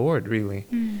trust in the Lord, really.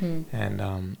 And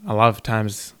a lot of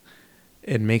times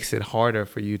it makes it harder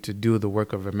for you to do the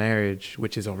work of a marriage,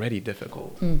 which is already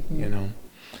difficult.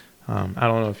 I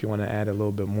don't know if you want to add a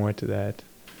little bit more to that.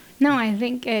 No, I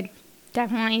think it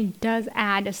definitely does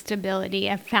add a stability,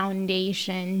 a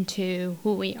foundation to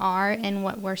who we are and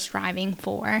what we're striving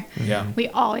for. Yeah. We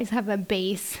always have a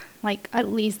base, like at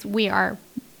least we are,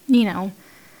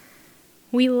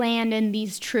 we land in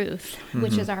these truths,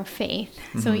 which is our faith.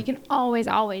 So you can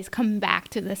always come back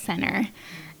to the center.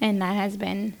 And that has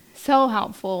been so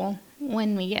helpful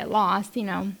when we get lost, in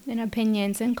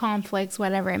opinions and conflicts,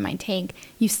 whatever it might take,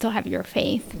 you still have your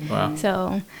faith. Wow.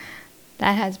 So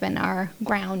that has been our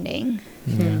grounding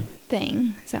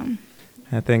thing. So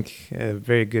I think a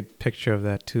very good picture of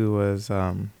that too was,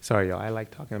 sorry y'all, I like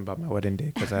talking about my wedding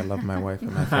day because I love my wife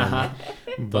and my family.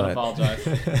 Don't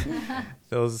apologize.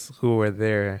 Those who were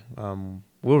there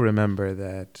will remember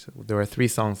that there were 3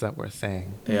 songs that were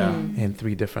sang in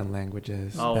 3 different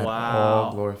languages that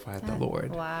all glorified the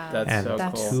Lord. Wow. That's so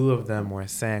cool. 2 of them were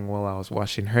sang while I was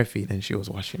washing her feet and she was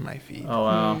washing my feet. Oh,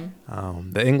 wow.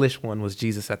 The English one was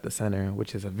Jesus at the Center,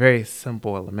 which is a very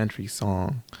simple elementary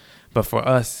song. But for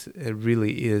us, it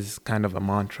really is kind of a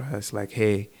mantra. It's like,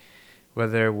 hey,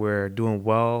 whether we're doing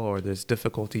well or there's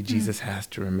difficulty, Jesus has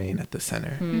to remain at the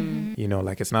center.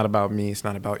 Like it's not about me, it's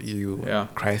not about you. Yeah.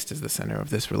 Christ is the center of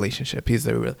this relationship. He's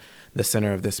the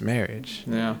center of this marriage.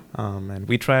 Yeah. And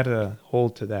we try to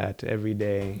hold to that every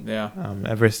day. Yeah.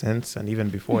 Ever since, and even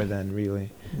before then,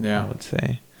 really. Yeah. I would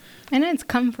say. And it's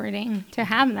comforting to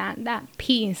have that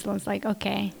peace. It's like,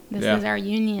 okay, this is our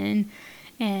union.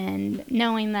 And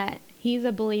knowing that he's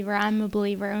a believer, I'm a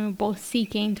believer, and we're both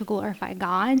seeking to glorify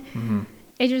God,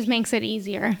 it just makes it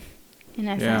easier in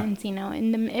a sense,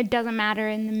 it doesn't matter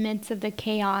in the midst of the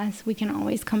chaos, we can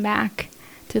always come back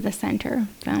to the center.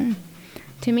 So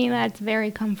to me, that's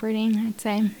very comforting, I'd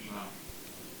say.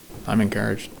 I'm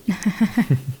encouraged.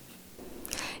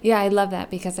 Yeah, I love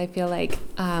that because I feel like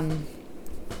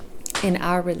in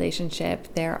our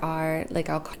relationship, there are like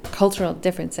our cultural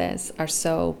differences are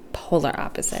so polar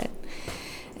opposite.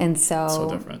 And so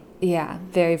different. Yeah,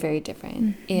 very, very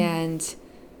different. And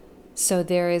so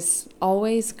there is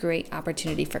always great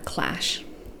opportunity for clash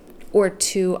or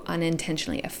to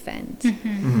unintentionally offend.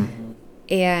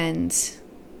 And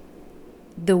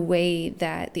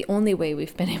the only way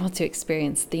we've been able to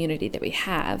experience the unity that we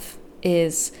have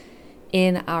is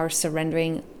in our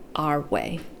surrendering our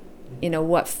way.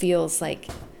 What feels like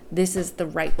this is the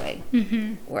right way,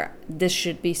 or this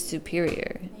should be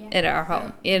superior in our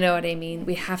home. You know what I mean?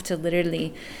 We have to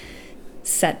literally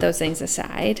set those things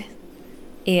aside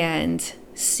and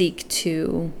seek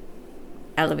to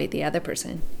elevate the other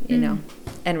person,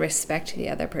 and respect the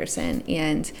other person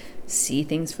and see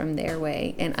things from their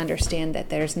way and understand that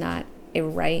there's not a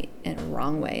right and a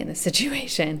wrong way in the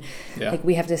situation. Yeah. Like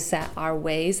we have to set our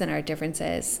ways and our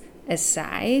differences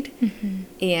aside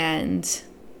and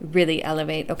really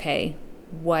elevate, okay,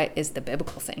 what is the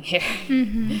biblical thing here?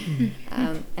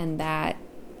 And that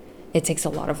it takes a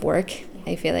lot of work,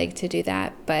 I feel like, to do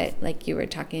that. But like you were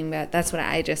talking about, that's what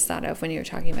I just thought of when you were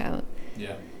talking about,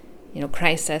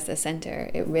 Christ as the center.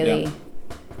 It really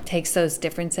takes those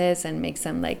differences and makes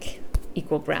them like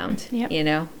equal ground,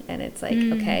 and it's like,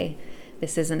 okay,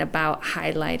 this isn't about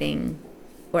highlighting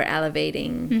or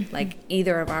elevating like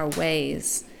either of our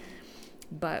ways,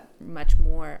 but much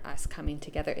more us coming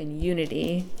together in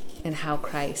unity and how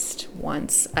Christ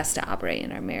wants us to operate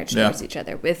in our marriage towards each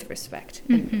other with respect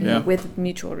and with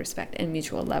mutual respect and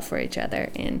mutual love for each other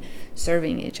and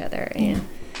serving each other. And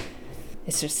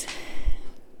it's just,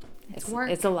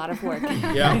 it's a lot of work.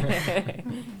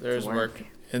 There's work.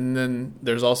 And then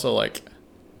there's also like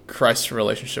Christ's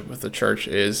relationship with the church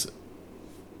is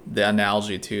the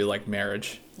analogy to like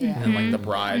marriage and like the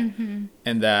bride.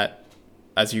 And that,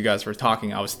 as you guys were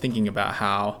talking, I was thinking about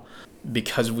how,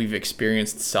 because we've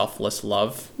experienced selfless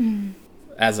love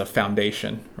as a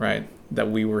foundation, right, that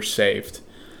we were saved,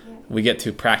 we get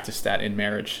to practice that in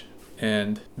marriage.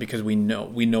 And because we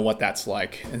know what that's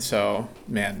like. And so,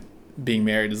 man, being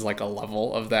married is like a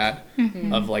level of that,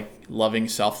 of like loving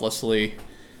selflessly.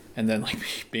 And then like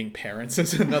being parents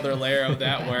is another layer of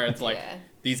that, where it's like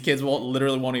these kids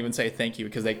won't even say thank you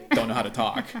because they don't know how to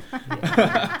talk.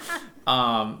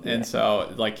 And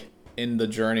so like in the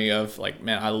journey of like,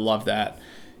 man, I love that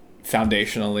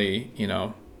foundationally,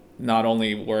 not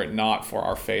only were it not for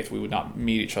our faith, we would not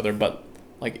meet each other, but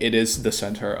like it is the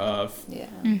center of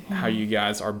how you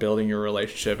guys are building your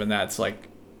relationship. And that's like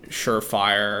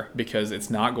surefire, because it's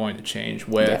not going to change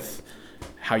with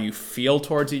how you feel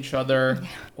towards each other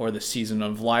or the season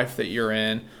of life that you're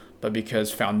in, but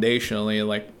because foundationally,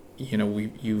 like,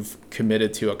 you've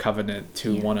committed to a covenant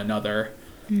to one another,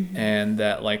 and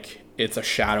that like it's a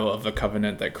shadow of a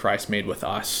covenant that Christ made with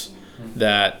us,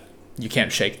 that you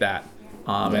can't shake that.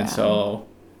 And so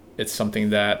it's something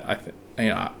that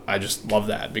I just love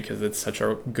that, because it's such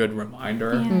a good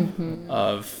reminder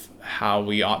of how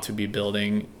we ought to be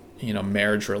building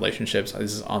marriage relationships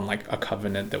is on like a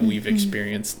covenant that we've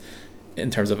experienced in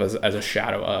terms of as a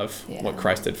shadow of what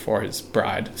Christ did for his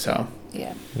bride. So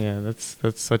that's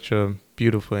such a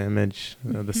beautiful image,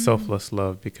 the selfless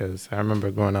love, because I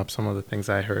remember growing up, some of the things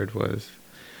I heard was,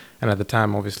 and at the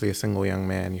time, obviously a single young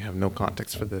man, you have no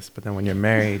context for this, but then when you're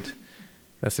married,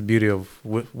 that's the beauty of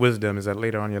wisdom, is that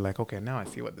later on you're like, okay, now I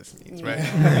see what this means, right?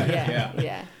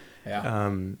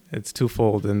 It's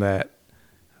twofold in that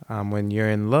when you're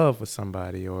in love with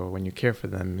somebody or when you care for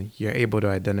them, you're able to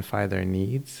identify their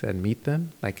needs and meet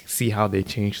them, like see how they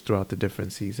change throughout the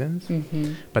different seasons.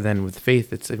 But then with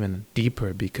faith, it's even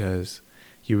deeper, because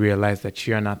you realize that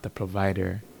you're not the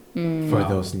provider for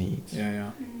those needs.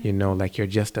 Like you're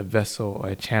just a vessel or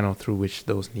a channel through which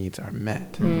those needs are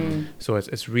met. So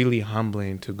it's really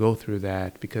humbling to go through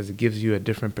that, because it gives you a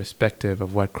different perspective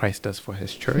of what Christ does for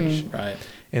his church. Right.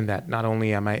 In that not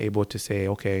only am I able to say,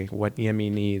 okay, what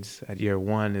Yemi needs at year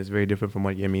 1 is very different from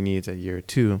what Yemi needs at year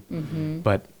 2,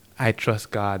 but I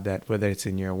trust God that whether it's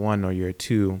in year 1 or year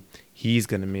 2, he's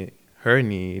going to meet her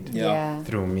need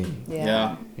through me.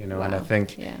 And I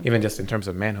think even just in terms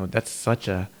of manhood, that's such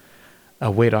a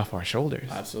weight off our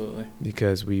shoulders. Absolutely.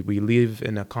 Because we live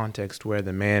in a context where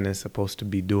the man is supposed to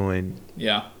be doing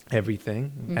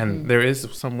everything. And there is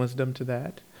some wisdom to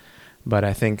that. But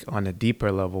I think on a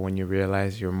deeper level, when you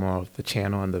realize you're more of the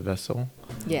channel and the vessel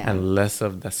and less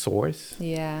of the source,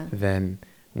 then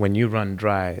when you run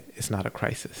dry, it's not a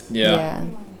crisis. I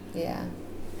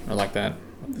like that.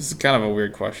 This is kind of a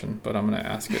weird question, but I'm going to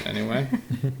ask it anyway.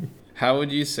 How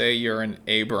would you say you're an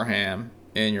Abraham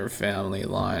in your family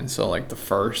line? So like the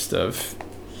first of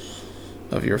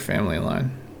your family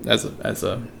line as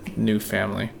a new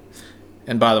family.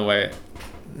 And by the way,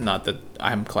 not that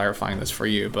I'm clarifying this for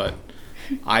you, but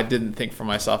I didn't think for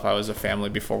myself I was a family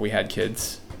before we had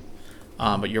kids.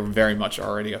 But you're very much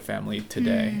already a family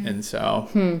today. And so,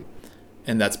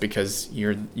 and that's because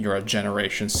you're a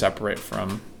generation separate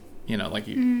from,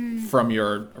 from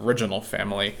your original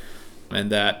family, and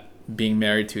that being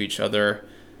married to each other,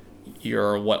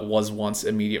 your what was once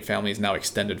immediate family is now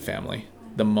extended family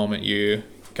the moment you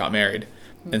got married.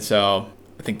 And so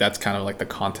I think that's kind of like the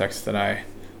context that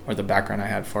or the background I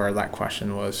had for that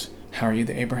question was, how are you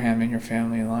the Abraham in your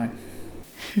family line?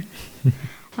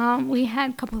 We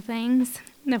had a couple of things.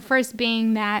 The first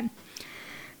being that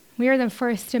we are the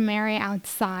first to marry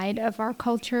outside of our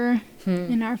culture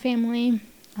in our family,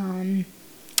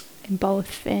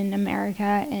 both in America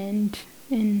and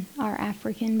in our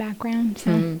African background.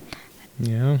 So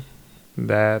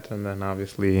that, and then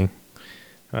obviously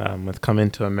with coming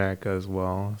to America as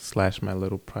well, / my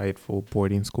little prideful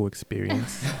boarding school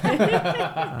experience.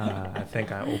 I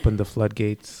think I opened the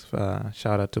floodgates.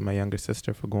 Shout out to my younger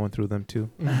sister for going through them too.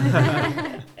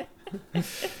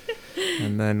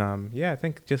 And then, I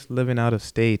think just living out of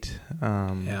state.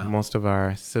 Most of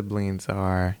our siblings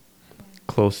are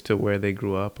close to where they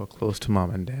grew up or close to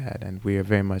mom and dad. And we are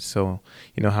very much so,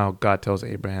 you know how God tells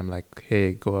Abraham, like,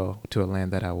 hey, go to a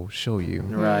land that I will show you.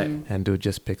 Right. And dude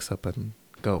just picks up and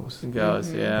goes.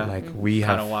 Yeah. Like we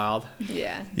have kind of wild.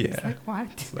 Yeah. It's like,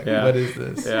 what? It's like, Yeah. what is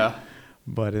this? Yeah.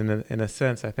 But in a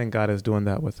sense, I think God is doing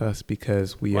that with us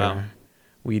because we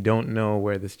don't know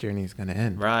where this journey is going to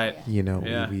end. Right. You know,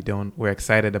 we're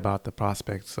excited about the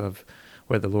prospects of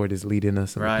where the Lord is leading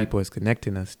us and the people is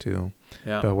connecting us to.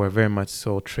 Yeah. But we're very much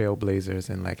so trailblazers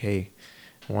and like, hey,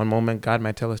 one moment God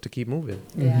might tell us to keep moving.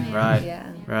 Yeah. Right.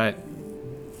 Yeah. Right.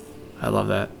 I love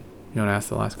that. You want to ask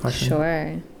the last question?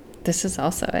 Sure. This is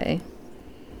also A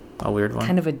weird one.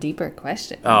 kind of a deeper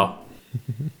question. Oh.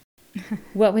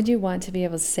 What would you want to be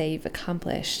able to say you've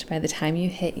accomplished by the time you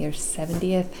hit your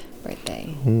 70th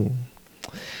birthday? Ooh.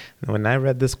 When I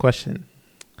read this question,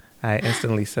 I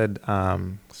instantly said,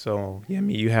 so,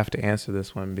 Yemi, you have to answer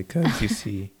this one because you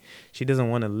see, she doesn't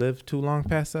want to live too long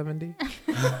past 70. So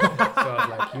I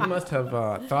was like, you must have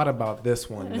thought about this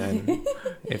one then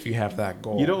if you have that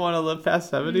goal. You don't want to live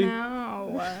past 70?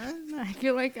 No. I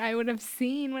feel like I would have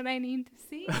seen what I need to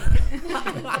see.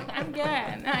 I'm good.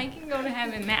 I can go to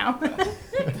heaven now.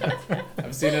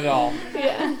 I've seen it all.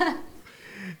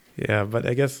 Yeah, but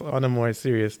I guess on a more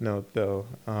serious note, though,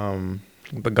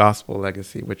 the gospel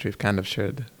legacy, which we've kind of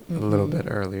shared a little bit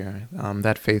earlier,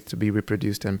 that faith to be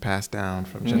reproduced and passed down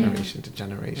from generation to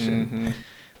generation. Mm-hmm.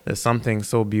 There's something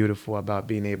so beautiful about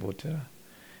being able to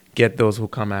get those who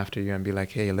come after you and be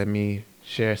like, hey, let me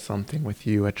share something with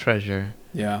you, a treasure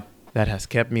Yeah. that has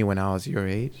kept me when I was your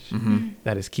age,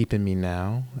 that is keeping me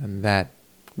now, and that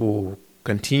will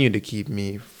continue to keep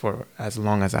me for as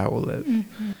long as I will live.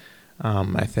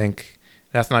 I think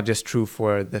that's not just true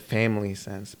for the family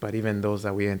sense, but even those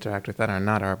that we interact with that are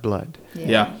not our blood.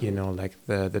 Yeah. You know, like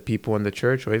the people in the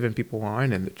church or even people who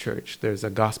aren't in the church. There's a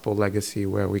gospel legacy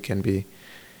where we can be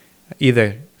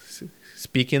either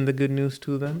speaking the good news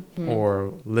to them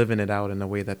or living it out in a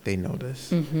way that they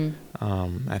notice.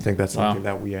 I think that's something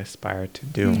that we aspire to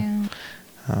do. Yeah.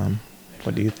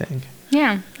 What do you think?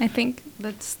 Yeah, I think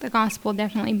that's the gospel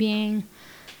definitely being,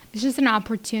 it's just an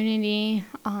opportunity.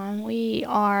 We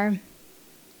are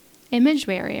image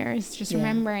bearers, just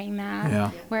remembering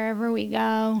that wherever we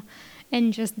go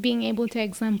and just being able to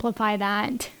exemplify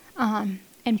that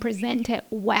and present it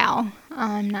well,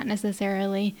 not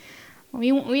necessarily. We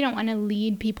don't want to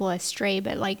lead people astray,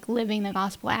 but like living the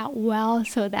gospel out well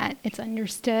so that it's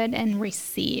understood and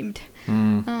received.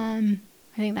 I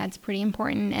think that's pretty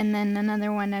important. And then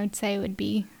another one I would say would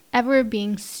be ever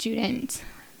being students,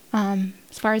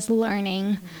 as far as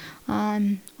learning,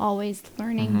 always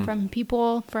learning from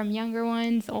people, from younger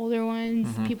ones, older ones,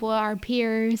 people, our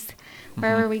peers.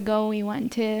 Wherever we go, we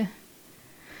want to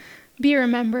be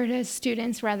remembered as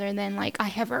students rather than like, I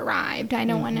have arrived. I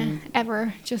don't want to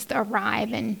ever just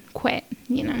arrive and quit,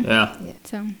 you know? Yeah.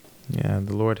 So. Yeah,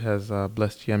 the Lord has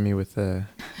blessed Yemi with a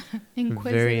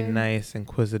very nice,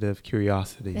 inquisitive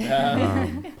curiosity.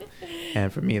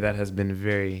 And for me, that has been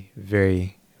very,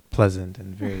 very pleasant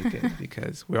and very good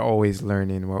because we're always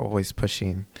learning. We're always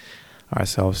pushing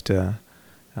ourselves to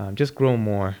just grow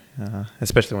more,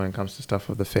 especially when it comes to stuff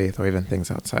of the faith or even things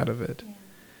outside of it.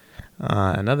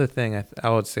 Another thing I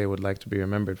would say would like to be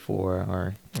remembered for,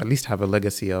 or at least have a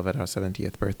legacy of at our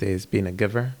 70th birthday, is being a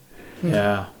giver.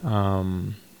 Yeah.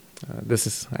 This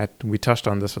is we touched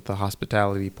on this with the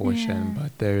hospitality portion,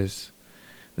 but there's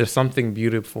something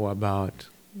beautiful about,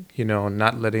 you know,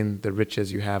 not letting the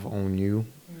riches you have own you.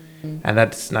 And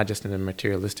that's not just in a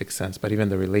materialistic sense, but even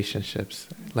the relationships.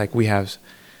 Like we have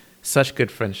such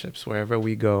good friendships wherever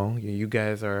we go. You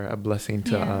guys are a blessing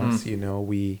to us. You know,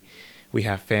 we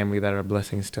have family that are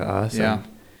blessings to us. Yeah.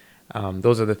 And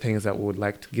those are the things that we would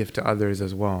like to give to others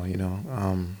as well, you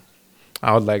know.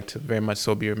 I would like to very much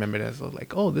so be remembered as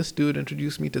like, oh, this dude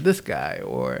introduced me to this guy,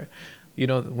 or, you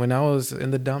know, when I was in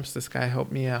the dumps, this guy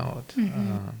helped me out.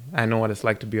 I know what it's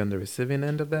like to be on the receiving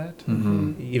end of that.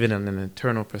 Even in an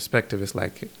eternal perspective, it's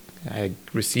like I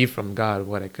received from God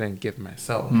what I couldn't give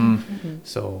myself.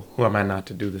 So who am I not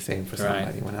to do the same for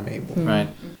somebody when I'm able? Right.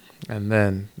 And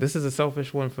then this is a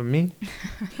selfish one for me,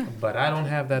 but I don't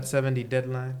have that 70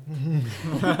 deadline.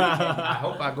 I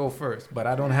hope I go first, but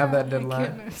I don't have that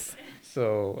deadline. Goodness.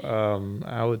 So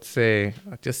I would say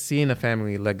just seeing a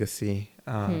family legacy.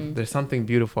 There's something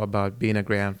beautiful about being a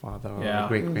grandfather or a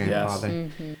great grandfather.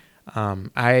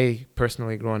 I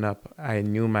personally, growing up, I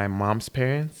knew my mom's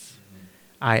parents.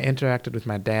 I interacted with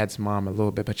my dad's mom a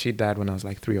little bit, but she died when I was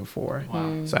like 3 or 4.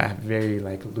 Wow. So I have very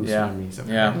like loose Yeah. memories of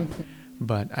Yeah. her.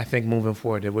 But I think moving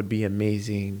forward, it would be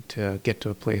amazing to get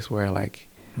to a place where like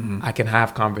I can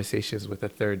have conversations with a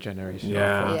third generation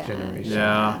Yeah. or fourth Yeah. generation.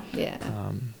 Yeah. Yeah.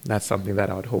 That's something that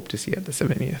I would hope to see at the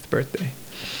 70th birthday.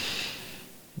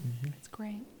 That's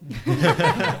great. Good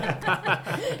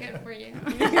for you.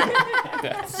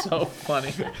 That's so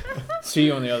funny. See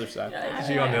you on the other side.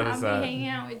 See you on the other I'll side. be hanging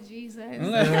out with Jesus.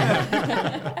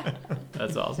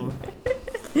 That's awesome.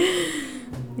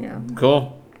 Yeah.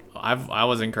 Cool. I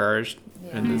was encouraged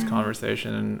in this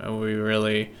conversation, and we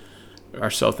really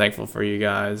are so thankful for you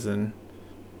guys. And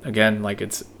again, like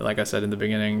I said in the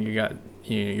beginning,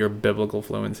 your biblical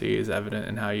fluency is evident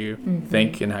in how you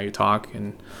think and how you talk,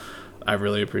 and I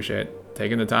really appreciate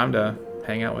taking the time to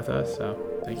hang out with us. So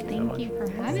thank you so much. Thank you for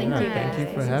having us. Thank you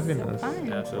for having This is us. so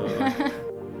fun. Absolutely.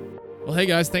 Well, hey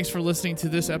guys, thanks for listening to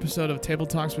this episode of Table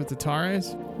Talks with the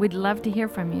Tares. We'd love to hear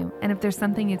from you. And if there's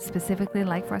something you'd specifically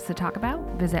like for us to talk about,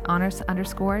 visit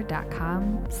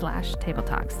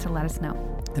honors_.com/tabletalks to let us know.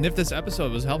 And if this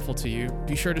episode was helpful to you,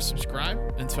 be sure to subscribe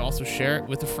and to also share it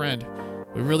with a friend.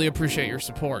 We really appreciate your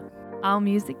support. All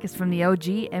music is from the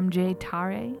OG MJ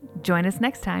Tare. Join us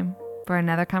next time for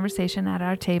another conversation at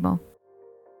our table.